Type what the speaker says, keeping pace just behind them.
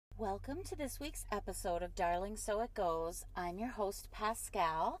Welcome to this week's episode of Darling So It Goes. I'm your host,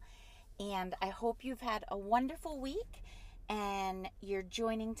 Pascal, and I hope you've had a wonderful week and you're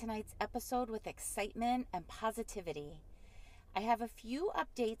joining tonight's episode with excitement and positivity. I have a few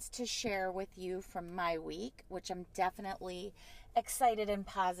updates to share with you from my week, which I'm definitely excited and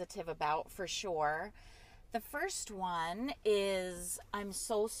positive about for sure. The first one is I'm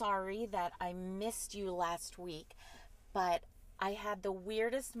so sorry that I missed you last week, but I had the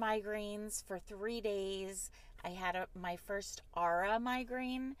weirdest migraines for 3 days. I had my first aura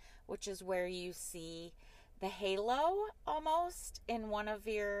migraine, which is where you see the halo almost in one of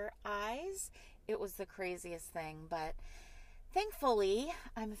your eyes. It was the craziest thing, but thankfully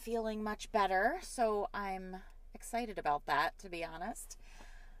I'm feeling much better, so I'm excited about that, to be honest.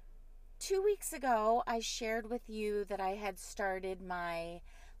 2 weeks ago, I shared with you that I had started my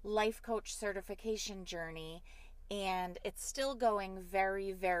life coach certification journey, and it's still going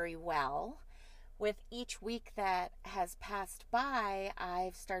very, very well. With each week that has passed by,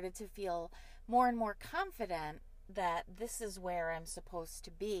 I've started to feel more and more confident that this is where I'm supposed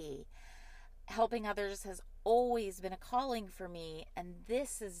to be. Helping others has always been a calling for me, and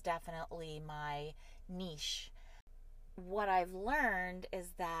this is definitely my niche. What I've learned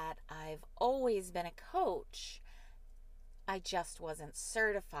is that I've always been a coach. I just wasn't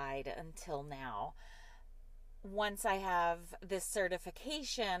certified until now. Once I have this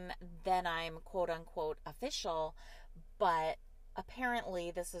certification, then I'm quote unquote official, but apparently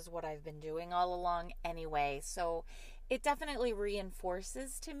this is what I've been doing all along anyway. So it definitely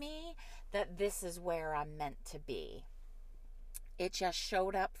reinforces to me that this is where I'm meant to be. It just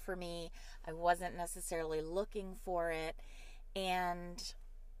showed up for me. I wasn't necessarily looking for it. And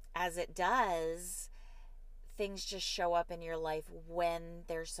as it does, things just show up in your life when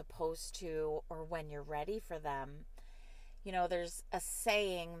they're supposed to or when you're ready for them. You know, there's a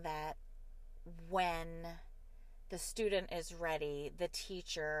saying that when the student is ready, the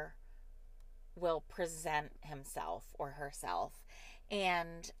teacher will present himself or herself.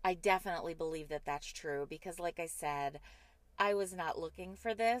 And I definitely believe that that's true because, like I said, I was not looking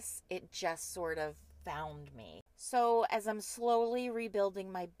for this. It just sort of found me. So as I'm slowly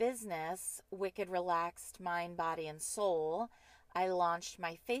rebuilding my business, Wicked Relaxed Mind, Body, and Soul, I launched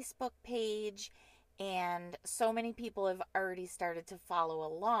my Facebook page, and so many people have already started to follow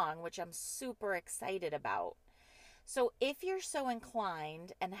along, which I'm super excited about. So if you're so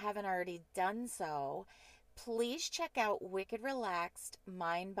inclined and haven't already done so, please check out Wicked Relaxed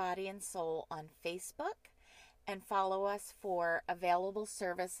Mind, Body, and Soul on Facebook and follow us for available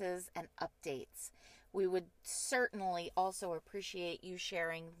services and updates. We would certainly also appreciate you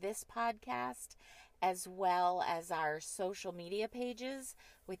sharing this podcast as well as our social media pages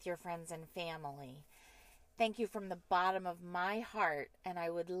with your friends and family. Thank you from the bottom of my heart, and I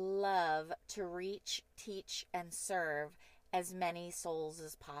would love to reach, teach, and serve as many souls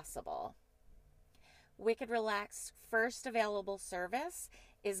as possible. Wicked Relaxed's first available service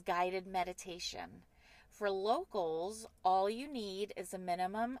is guided meditation. For locals, all you need is a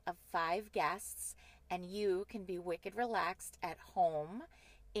minimum of 5 guests, and you can be wicked relaxed at home,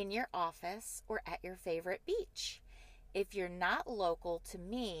 in your office, or at your favorite beach. If you're not local to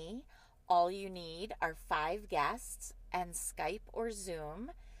me, all you need are 5 guests and Skype or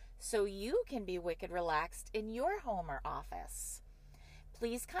Zoom, so you can be wicked relaxed in your home or office.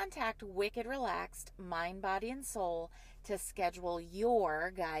 Please contact Wicked Relaxed Mind, Body, and Soul to schedule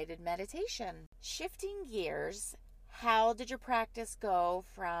your guided meditation. Shifting gears, how did your practice go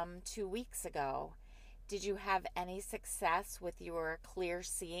from 2 weeks ago? Did you have any success with your clear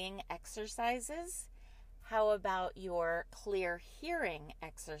seeing exercises? How about your clear hearing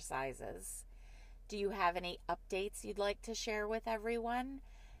exercises? Do you have any updates you'd like to share with everyone?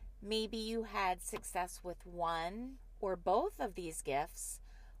 Maybe you had success with one or both of these gifts,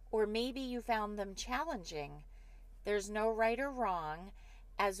 or maybe you found them challenging. There's no right or wrong.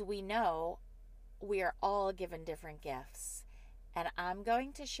 As we know, we are all given different gifts. And I'm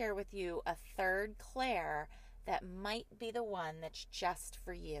going to share with you a third Claire that might be the one that's just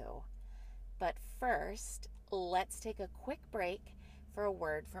for you. But first, let's take a quick break for a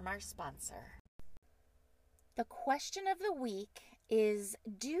word from our sponsor. The question of the week is,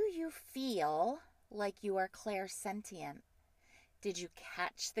 do you feel like you are clairsentient? Did you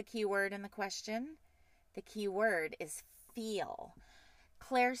catch the key word in the question? The key word is feel.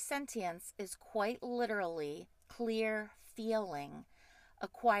 Clairsentience is quite literally clear feeling,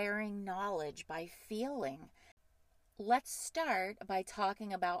 acquiring knowledge by feeling. Let's start by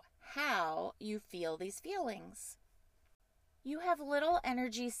talking about how you feel these feelings. You have little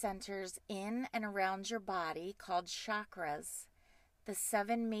energy centers in and around your body called chakras. The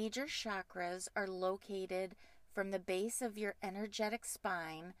 7 major chakras are located from the base of your energetic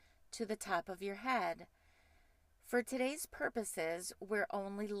spine to the top of your head. For today's purposes, we're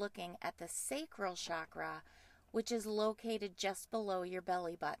only looking at the sacral chakra, which is located just below your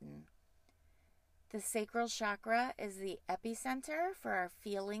belly button. The sacral chakra is the epicenter for our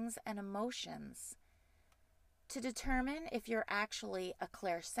feelings and emotions. To determine if you're actually a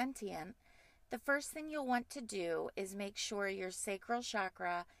clairsentient, the first thing you'll want to do is make sure your sacral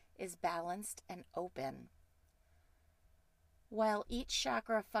chakra is balanced and open. While each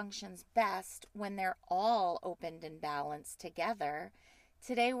chakra functions best when they're all opened and balanced together,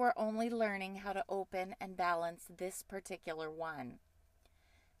 today we're only learning how to open and balance this particular one.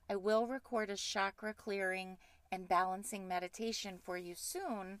 I will record a chakra clearing and balancing meditation for you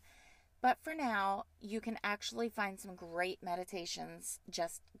soon, but for now, you can actually find some great meditations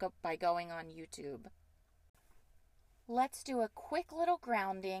by going on YouTube. Let's do a quick little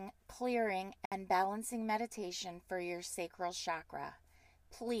grounding, clearing, and balancing meditation for your sacral chakra.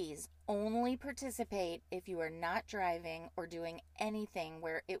 Please only participate if you are not driving or doing anything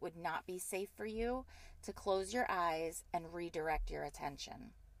where it would not be safe for you to close your eyes and redirect your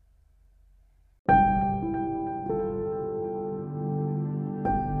attention.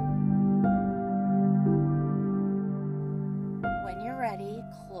 When you're ready,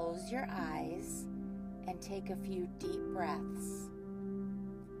 close your eyes and take a few deep breaths.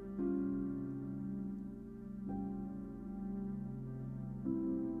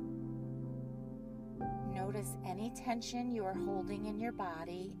 Notice any tension you are holding in your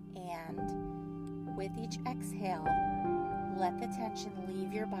body, and with each exhale, let the tension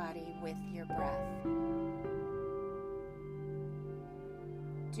leave your body with your breath.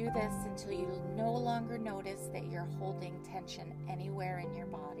 Do this until you no longer notice that you're holding tension anywhere in your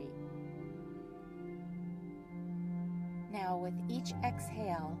body. Now, with each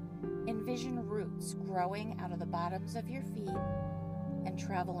exhale, envision roots growing out of the bottoms of your feet and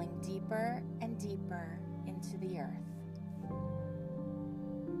traveling deeper and deeper into the earth.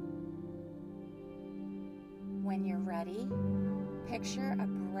 When you're ready, picture a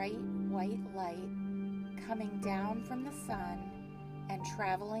bright white light coming down from the sun and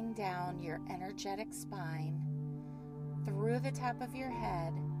traveling down your energetic spine, through the top of your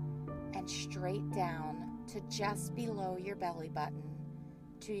head, and straight down to just below your belly button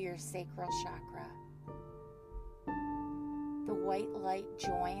to your sacral chakra. The white light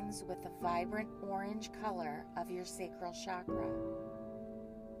joins with the vibrant orange color of your sacral chakra.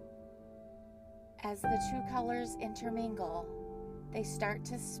 As the two colors intermingle, they start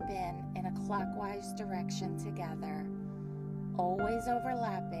to spin in a clockwise direction together, always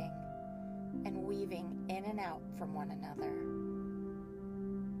overlapping and weaving in and out from one another.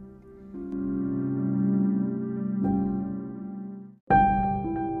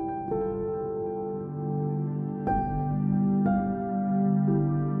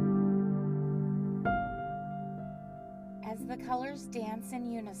 As the colors dance in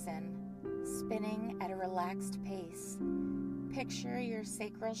unison, spinning at a relaxed pace, picture your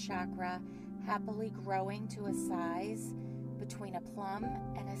sacral chakra happily growing to a size between a plum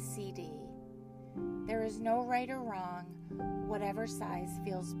and a CD. There is no right or wrong, whatever size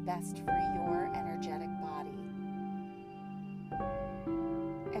feels best for your energetic body.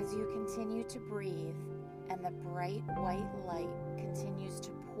 As you continue to breathe and the bright white light continues to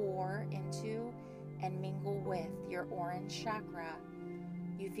pour into and mingle with your orange chakra,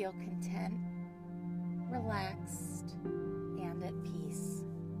 you feel content, relaxed, and at peace.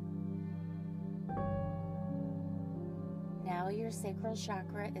 Now your sacral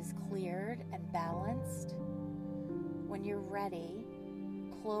chakra is cleared and balanced. When you're ready,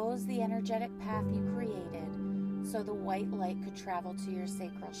 close the energetic path you created so the white light could travel to your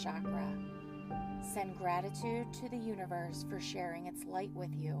sacral chakra. Send gratitude to the universe for sharing its light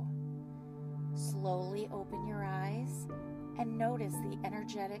with you. Slowly open your eyes and notice the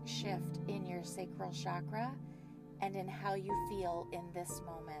energetic shift in your sacral chakra and in how you feel in this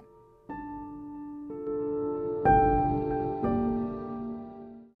moment.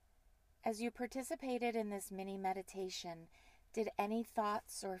 As you participated in this mini meditation, did any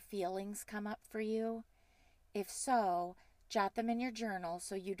thoughts or feelings come up for you? If so, jot them in your journal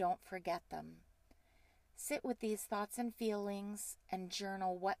so you don't forget them. Sit with these thoughts and feelings and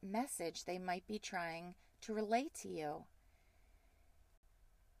journal what message they might be trying to relate to you.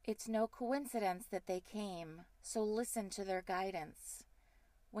 It's no coincidence that they came, so listen to their guidance.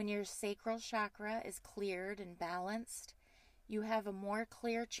 When your sacral chakra is cleared and balanced, you have a more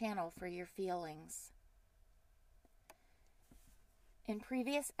clear channel for your feelings. In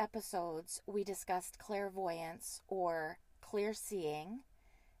previous episodes, we discussed clairvoyance or clear seeing,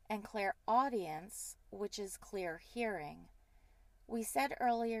 and clairaudience, which is clear hearing. We said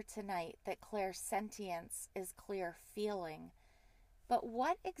earlier tonight that clairsentience is clear feeling, but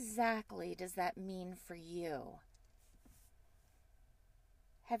what exactly does that mean for you?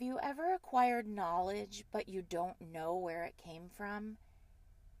 Have you ever acquired knowledge, but you don't know where it came from?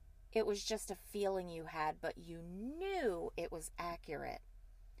 It was just a feeling you had, but you knew it was accurate.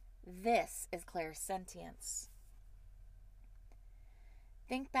 This is clairsentience.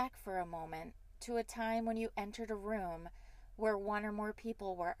 Think back for a moment to a time when you entered a room where one or more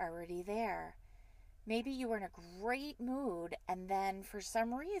people were already there. Maybe you were in a great mood, and then for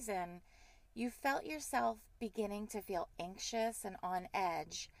some reason, you felt yourself beginning to feel anxious and on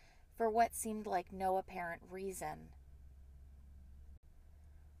edge for what seemed like no apparent reason.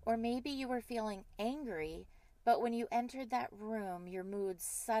 Or maybe you were feeling angry, but when you entered that room, your mood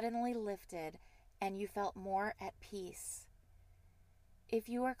suddenly lifted and you felt more at peace. If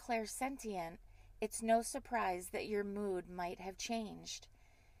you are clairsentient, it's no surprise that your mood might have changed.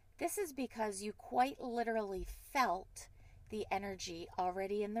 This is because you quite literally felt the energy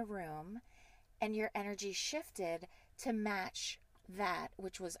already in the room, and your energy shifted to match that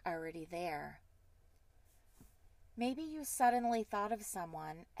which was already there. Maybe you suddenly thought of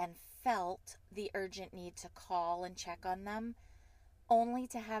someone and felt the urgent need to call and check on them, only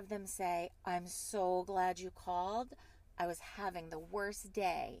to have them say, "I'm so glad you called. I was having the worst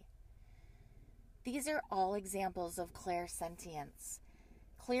day." These are all examples of clairsentience.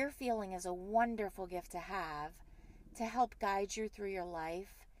 Clear feeling is a wonderful gift to have to help guide you through your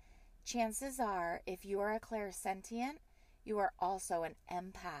life. Chances are, if you are a clairsentient, you are also an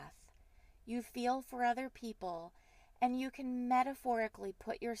empath. You feel for other people, and you can metaphorically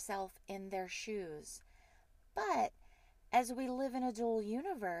put yourself in their shoes. But as we live in a dual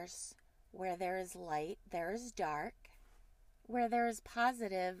universe, where there is light, there is dark. Where there is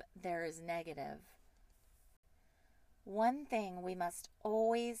positive, there is negative. One thing we must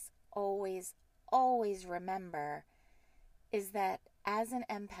always, always, always remember is that as an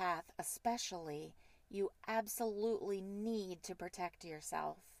empath especially, you absolutely need to protect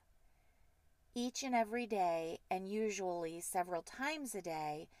yourself. Each and every day, and usually several times a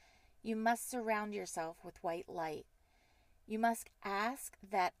day, you must surround yourself with white light. You must ask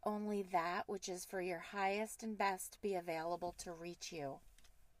that only that which is for your highest and best be available to reach you.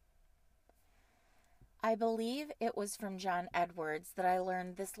 I believe it was from John Edwards that I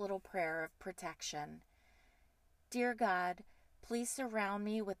learned this little prayer of protection. Dear God, please surround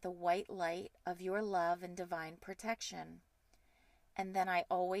me with the white light of your love and divine protection. And then I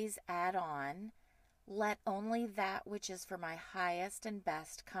always add on, let only that which is for my highest and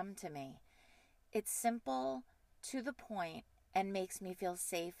best come to me. It's simple, to the point, and makes me feel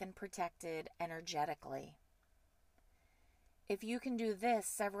safe and protected energetically. If you can do this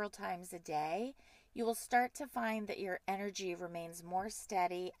several times a day, you will start to find that your energy remains more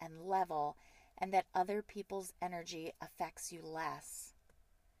steady and level, and that other people's energy affects you less.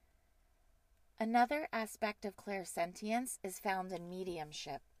 Another aspect of clairsentience is found in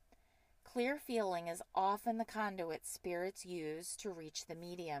mediumship. Clear feeling is often the conduit spirits use to reach the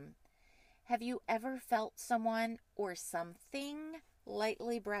medium. Have you ever felt someone or something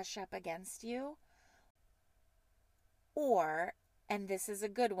lightly brush up against you? Or, and this is a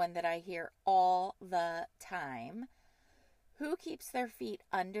good one that I hear all the time, who keeps their feet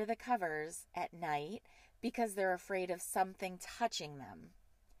under the covers at night because they're afraid of something touching them?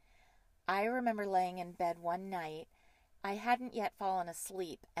 I remember laying in bed one night. I hadn't yet fallen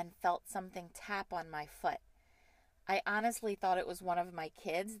asleep and felt something tap on my foot. I honestly thought it was one of my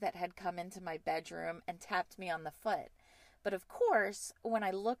kids that had come into my bedroom and tapped me on the foot. But of course, when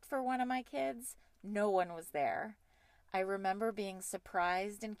I looked for one of my kids, no one was there. I remember being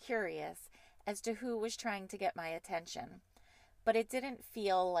surprised and curious as to who was trying to get my attention. But it didn't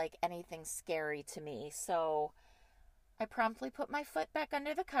feel like anything scary to me, so I promptly put my foot back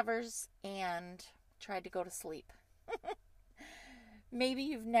under the covers and tried to go to sleep. Maybe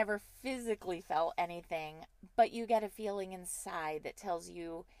you've never physically felt anything, but you get a feeling inside that tells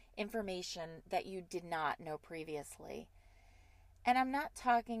you information that you did not know previously. And I'm not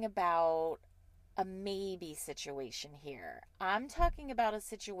talking about a maybe situation here. I'm talking about a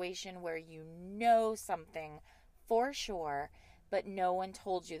situation where you know something for sure, but no one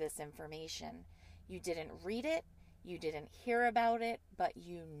told you this information. You didn't read it, you didn't hear about it, but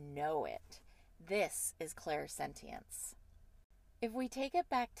you know it. This is clairsentience. If we take it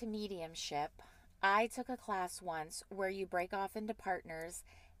back to mediumship, I took a class once where you break off into partners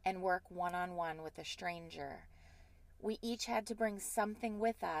and work one-on-one with a stranger. We each had to bring something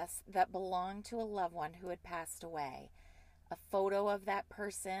with us that belonged to a loved one who had passed away. a photo of that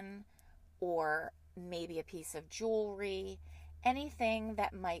person, or maybe a piece of jewelry, anything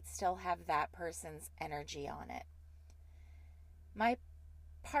that might still have that person's energy on it. My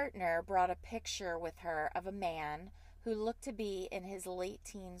partner brought a picture with her of a man who looked to be in his late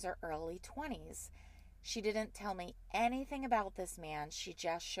teens or early 20s. She didn't tell me anything about this man, she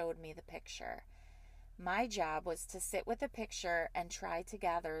just showed me the picture. My job was to sit with the picture and try to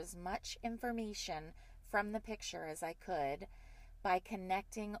gather as much information from the picture as I could by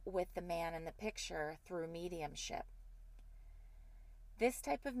connecting with the man in the picture through mediumship. This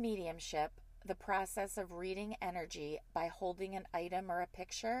type of mediumship, the process of reading energy by holding an item or a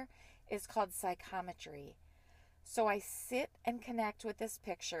picture, is called psychometry. So I sit and connect with this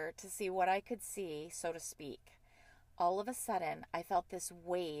picture to see what I could see, so to speak. All of a sudden, I felt this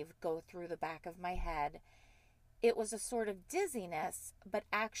wave go through the back of my head. It was a sort of dizziness, but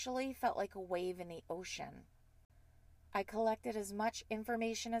actually felt like a wave in the ocean. I collected as much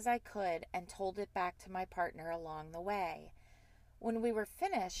information as I could and told it back to my partner along the way. When we were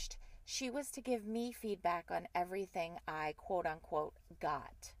finished, she was to give me feedback on everything I, quote unquote,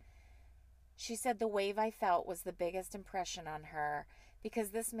 got. She said the wave I felt was the biggest impression on her because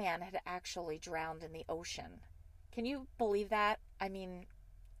this man had actually drowned in the ocean. Can you believe that? I mean,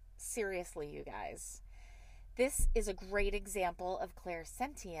 seriously, you guys. This is a great example of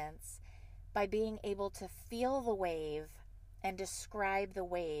clairsentience by being able to feel the wave and describe the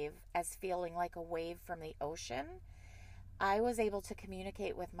wave as feeling like a wave from the ocean. I was able to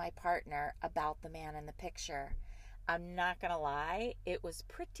communicate with my partner about the man in the picture. I'm not going to lie, it was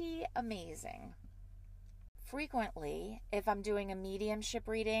pretty amazing. Frequently, if I'm doing a mediumship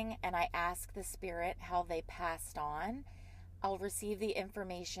reading and I ask the spirit how they passed on, I'll receive the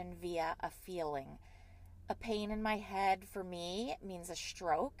information via a feeling. A pain in my head for me means a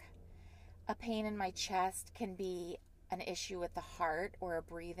stroke. A pain in my chest can be an issue with the heart or a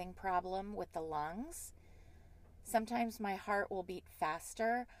breathing problem with the lungs. Sometimes my heart will beat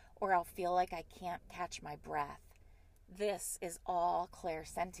faster or I'll feel like I can't catch my breath. This is all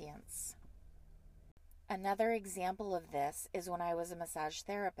clairsentience. Another example of this is when I was a massage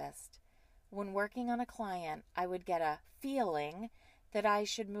therapist. When working on a client, I would get a feeling that I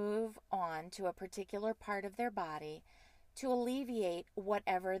should move on to a particular part of their body to alleviate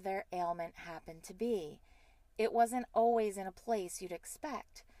whatever their ailment happened to be. It wasn't always in a place you'd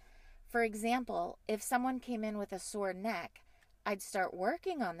expect. For example, if someone came in with a sore neck, I'd start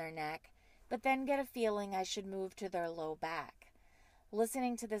working on their neck, but then get a feeling I should move to their low back.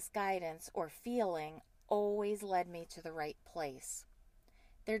 Listening to this guidance or feeling always led me to the right place.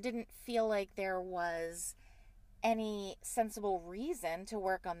 There didn't feel like there was any sensible reason to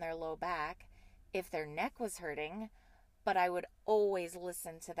work on their low back if their neck was hurting, but I would always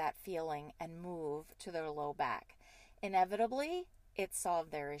listen to that feeling and move to their low back. Inevitably, it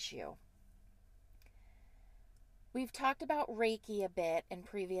solved their issue. We've talked about Reiki a bit in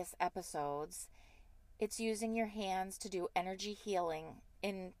previous episodes. It's using your hands to do energy healing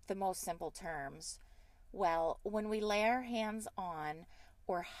in the most simple terms. Well, when we lay our hands on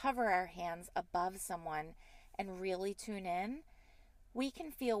or hover our hands above someone and really tune in, we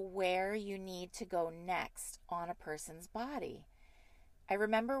can feel where you need to go next on a person's body. I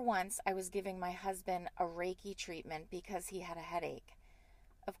remember once I was giving my husband a Reiki treatment because he had a headache.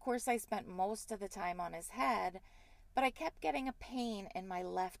 Of course, I spent most of the time on his head, but I kept getting a pain in my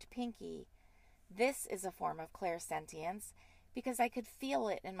left pinky. This is a form of clairsentience because I could feel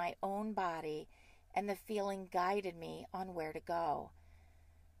it in my own body, and the feeling guided me on where to go.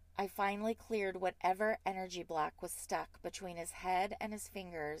 I finally cleared whatever energy block was stuck between his head and his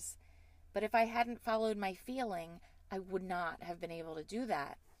fingers, but if I hadn't followed my feeling, I would not have been able to do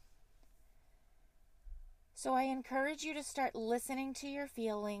that. So I encourage you to start listening to your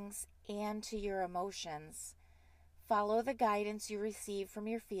feelings and to your emotions. Follow the guidance you receive from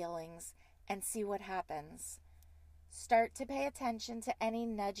your feelings and see what happens. Start to pay attention to any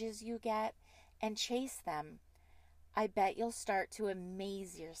nudges you get and chase them. I bet you'll start to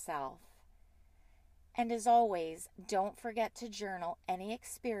amaze yourself. And as always, don't forget to journal any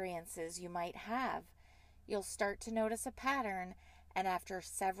experiences you might have. You'll start to notice a pattern, and after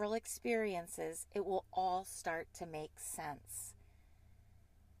several experiences, it will all start to make sense.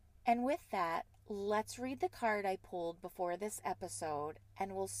 And with that, let's read the card I pulled before this episode,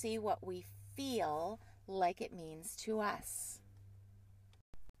 and we'll see what we feel like it means to us.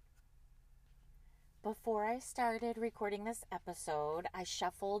 Before I started recording this episode, I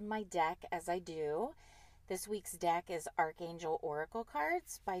shuffled my deck as I do. This week's deck is Archangel Oracle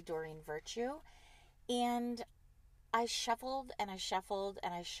Cards by Doreen Virtue. And I shuffled and I shuffled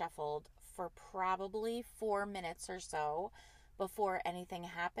and I shuffled for probably 4 minutes or so before anything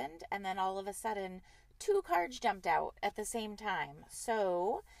happened. And then all of a sudden, 2 cards jumped out at the same time.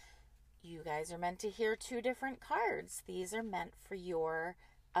 So you guys are meant to hear 2 different cards. These are meant for your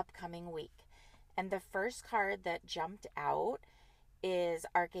upcoming week. And the first card that jumped out is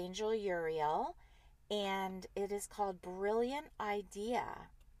Archangel Uriel, and it is called Brilliant Idea.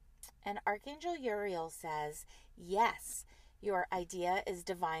 And Archangel Uriel says, yes, your idea is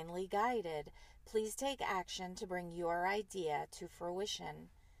divinely guided. Please take action to bring your idea to fruition.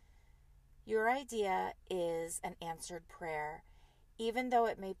 Your idea is an answered prayer. Even though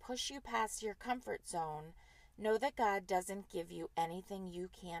it may push you past your comfort zone, know that God doesn't give you anything you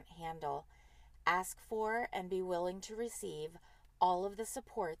can't handle. Ask for and be willing to receive all of the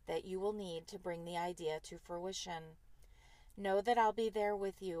support that you will need to bring the idea to fruition. Know that I'll be there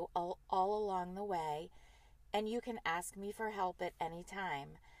with you all along the way, and you can ask me for help at any time.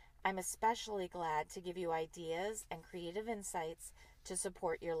 I'm especially glad to give you ideas and creative insights to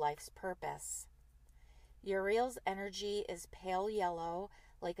support your life's purpose. Uriel's energy is pale yellow,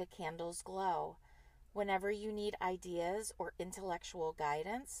 like a candle's glow. Whenever you need ideas or intellectual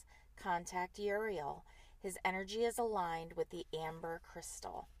guidance, contact Uriel. His energy is aligned with the amber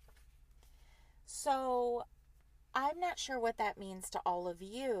crystal. So, I'm not sure what that means to all of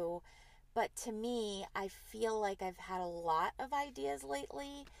you, but to me, I feel like I've had a lot of ideas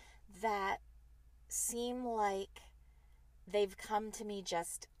lately that seem like they've come to me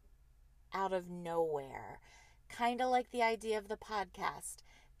just out of nowhere. Kind of like the idea of the podcast.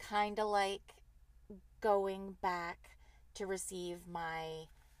 Kind of like going back to receive my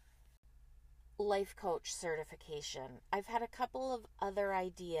life coach certification. I've had a couple of other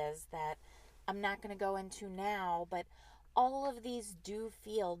ideas that I'm not going to go into now, but all of these do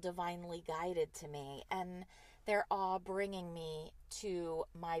feel divinely guided to me, and they're all bringing me to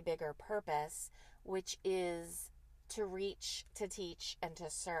my bigger purpose, which is to reach, to teach, and to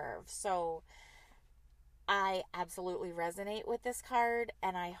serve. So I absolutely resonate with this card,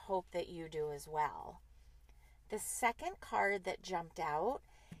 and I hope that you do as well. The second card that jumped out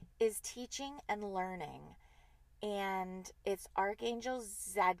is teaching and learning, and it's Archangel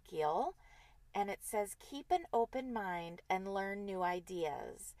Zadkiel, and it says, keep an open mind and learn new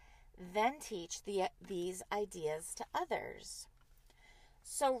ideas, then teach these ideas to others.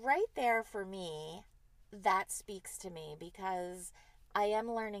 So right there for me, that speaks to me, because I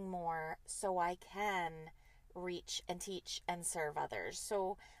am learning more so I can reach and teach and serve others.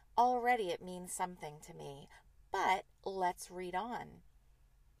 So already it means something to me, but let's read on.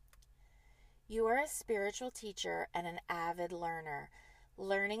 You are a spiritual teacher and an avid learner.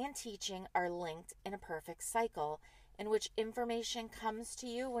 Learning and teaching are linked in a perfect cycle in which information comes to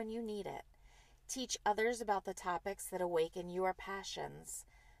you when you need it. Teach others about the topics that awaken your passions.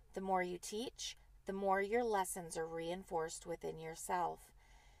 The more you teach, the more your lessons are reinforced within yourself.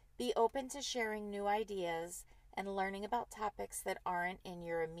 Be open to sharing new ideas and learning about topics that aren't in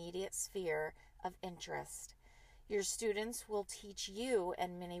your immediate sphere of interest. Your students will teach you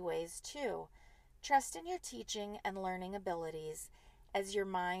in many ways too. Trust in your teaching and learning abilities, as your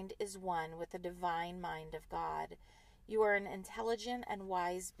mind is one with the divine mind of God. You are an intelligent and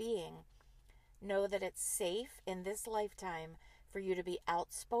wise being. Know that it's safe in this lifetime for you to be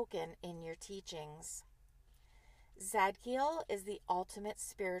outspoken in your teachings. Zadkiel is the ultimate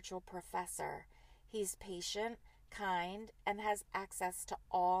spiritual professor. He's patient, kind, and has access to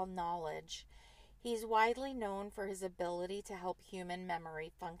all knowledge. He's widely known for his ability to help human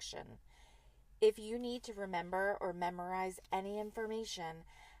memory function. If you need to remember or memorize any information,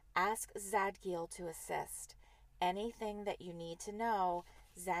 ask Zadkiel to assist. Anything that you need to know,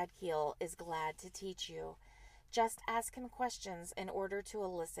 Zadkiel is glad to teach you. Just ask him questions in order to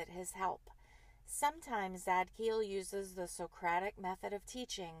elicit his help. Sometimes Zadkiel uses the Socratic method of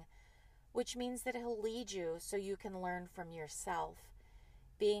teaching, which means that he'll lead you so you can learn from yourself.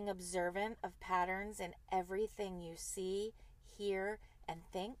 Being observant of patterns in everything you see, hear, and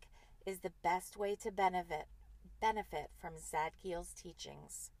think is the best way to benefit from Zadkiel's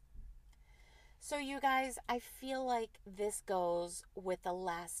teachings. So you guys, I feel like this goes with the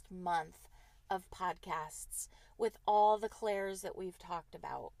last month of podcasts, with all the clairs that we've talked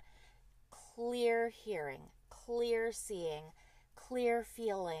about. Clear hearing, clear seeing, clear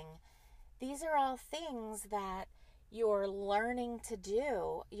feeling. These are all things that you're learning to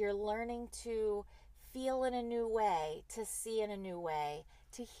do. You're learning to feel in a new way, to see in a new way,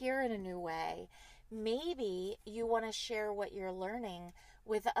 to hear in a new way. Maybe you want to share what you're learning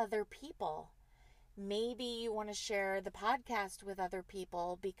with other people. Maybe you want to share the podcast with other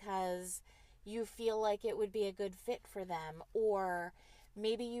people because you feel like it would be a good fit for them. Or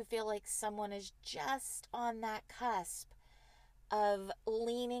Maybe you feel like someone is just on that cusp of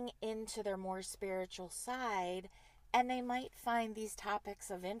leaning into their more spiritual side, and they might find these topics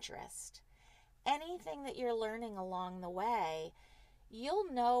of interest. Anything that you're learning along the way,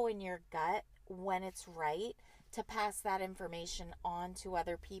 you'll know in your gut when it's right to pass that information on to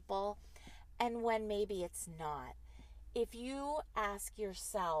other people and when maybe it's not. If you ask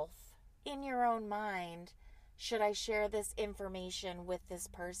yourself in your own mind, should I share this information with this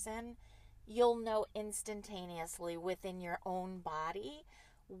person? You'll know instantaneously within your own body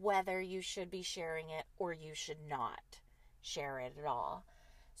whether you should be sharing it or you should not share it at all.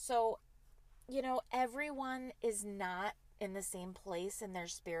 So, everyone is not in the same place in their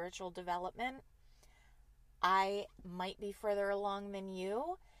spiritual development. I might be further along than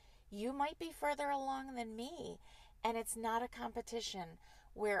you. You might be further along than me. And it's not a competition.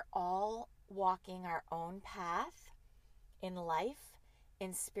 We're all walking our own path in life,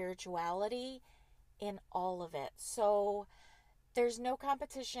 in spirituality, in all of it. So there's no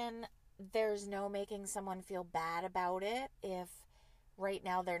competition. There's no making someone feel bad about it if right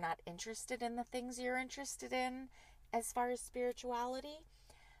now they're not interested in the things you're interested in as far as spirituality.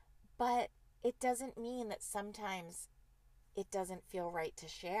 But it doesn't mean that sometimes it doesn't feel right to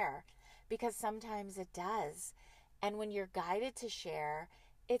share, because sometimes it does. And when you're guided to share,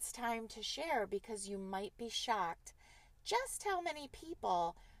 it's time to share, because you might be shocked just how many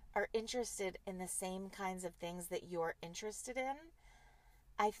people are interested in the same kinds of things that you're interested in.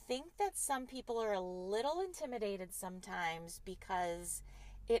 I think that some people are a little intimidated sometimes because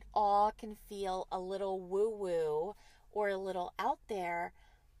it all can feel a little woo-woo or a little out there.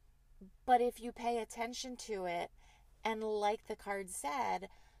 But if you pay attention to it and, like the card said,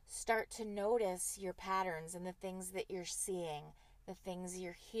 start to notice your patterns and the things that you're seeing, the things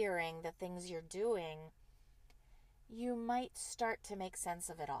you're hearing, the things you're doing, you might start to make sense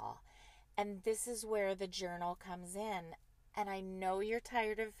of it all. And this is where the journal comes in. And I know you're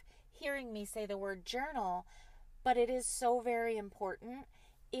tired of hearing me say the word journal, but it is so very important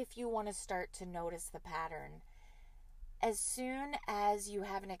if you want to start to notice the pattern. As soon as you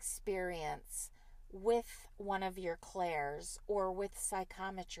have an experience with one of your clairs or with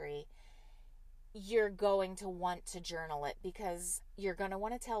psychometry, you're going to want to journal it, because you're going to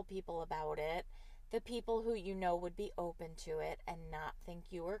want to tell people about it, the people who you know would be open to it and not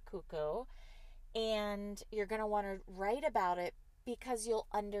think you are cuckoo. And you're going to want to write about it because you'll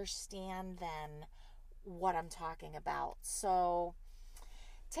understand then what I'm talking about. So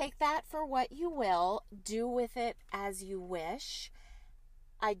take that for what you will. Do with it as you wish.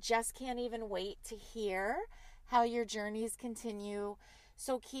 I just can't even wait to hear how your journeys continue.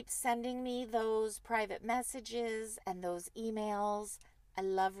 So keep sending me those private messages and those emails. I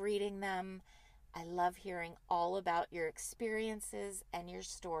love reading them. I love hearing all about your experiences and your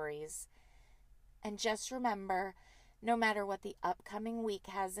stories. And just remember, no matter what the upcoming week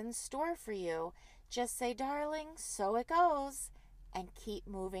has in store for you, just say, darling, so it goes, and keep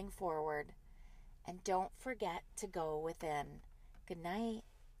moving forward. And don't forget to go within. Good night.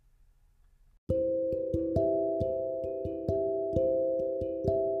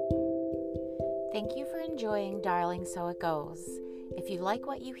 Thank you for enjoying Darling, So It Goes. If you like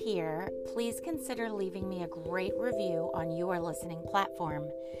what you hear, please consider leaving me a great review on your listening platform.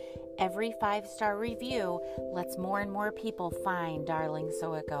 Every 5-star review lets more and more people find Darling,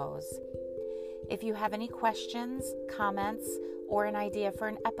 So It Goes. If you have any questions, comments, or an idea for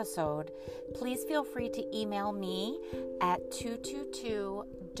an episode, please feel free to email me at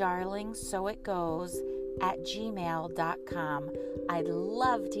 222darlingsoitgoes@gmail.com. I'd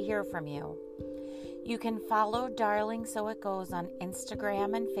love to hear from you. You can follow Darling So It Goes on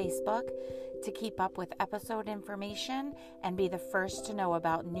Instagram and Facebook to keep up with episode information and be the first to know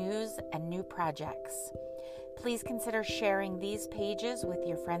about news and new projects. Please consider sharing these pages with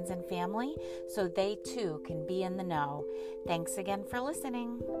your friends and family so they too can be in the know. Thanks again for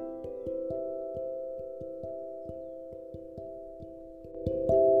listening.